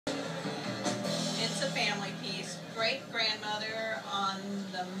family piece. Great-grandmother on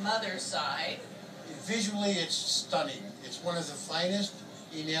the mother's side. Visually, it's stunning. It's one of the finest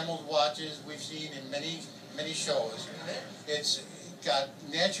enameled watches we've seen in many shows. It's got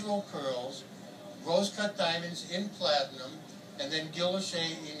natural pearls, rose-cut diamonds in platinum, and then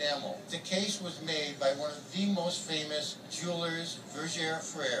guilloche enamel. The case was made by one of the most famous jewelers, Berger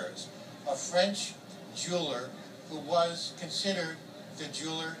Frères, a French jeweler who was considered the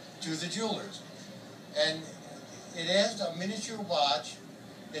jeweler to the jewelers. And it has a miniature watch.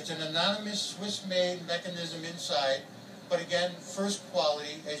 It's an anonymous Swiss-made mechanism inside, but again, first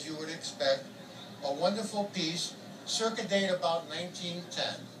quality, as you would expect. A wonderful piece, circa date about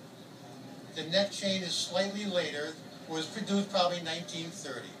 1910. The neck chain is slightly later, was produced probably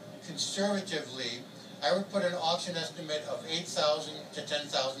 1930. Conservatively, I would put an auction estimate of $8,000 to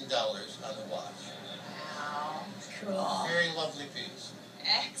 $10,000 on the watch. Wow, cool. Very lovely piece.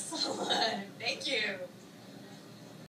 Excellent.